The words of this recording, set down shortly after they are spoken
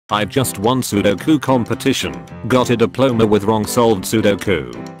I just won Sudoku competition, got a diploma with wrong solved Sudoku.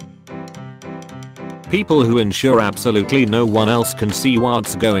 People who ensure absolutely no one else can see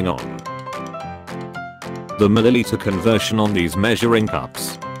what's going on. The milliliter conversion on these measuring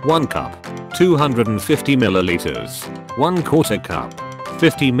cups. 1 cup, 250 milliliters. 1/4 cup,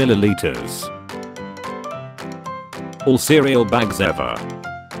 50 milliliters. All cereal bags ever.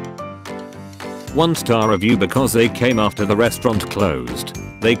 1-star review because they came after the restaurant closed.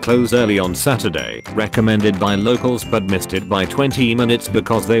 They closed early on Saturday, recommended by locals but missed it by 20 minutes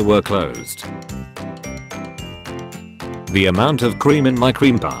because they were closed. The amount of cream in my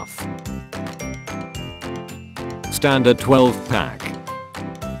cream puff. Standard 12 pack.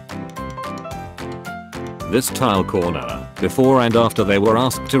 This tile corner, before and after they were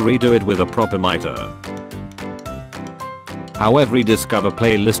asked to redo it with a proper miter. How every Discover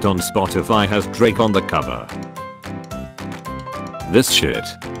playlist on Spotify has Drake on the cover. This shit.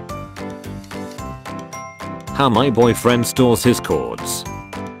 How my boyfriend stores his cords.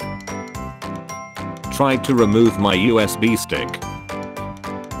 Tried to remove my USB stick.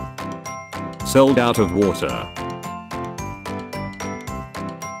 Sold out of water.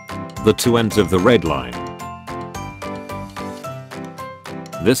 The two ends of the red line.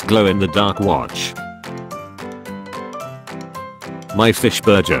 This glow in the dark watch. My fish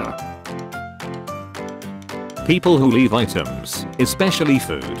burger. People who leave items, especially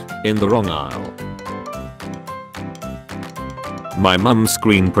food, in the wrong aisle. My mum's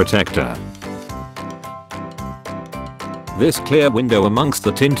screen protector. This clear window amongst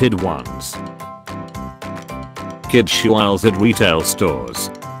the tinted ones. Kids shoe aisles at retail stores.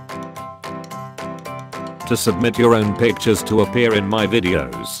 To submit your own pictures to appear in my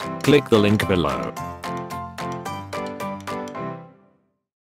videos, click the link below.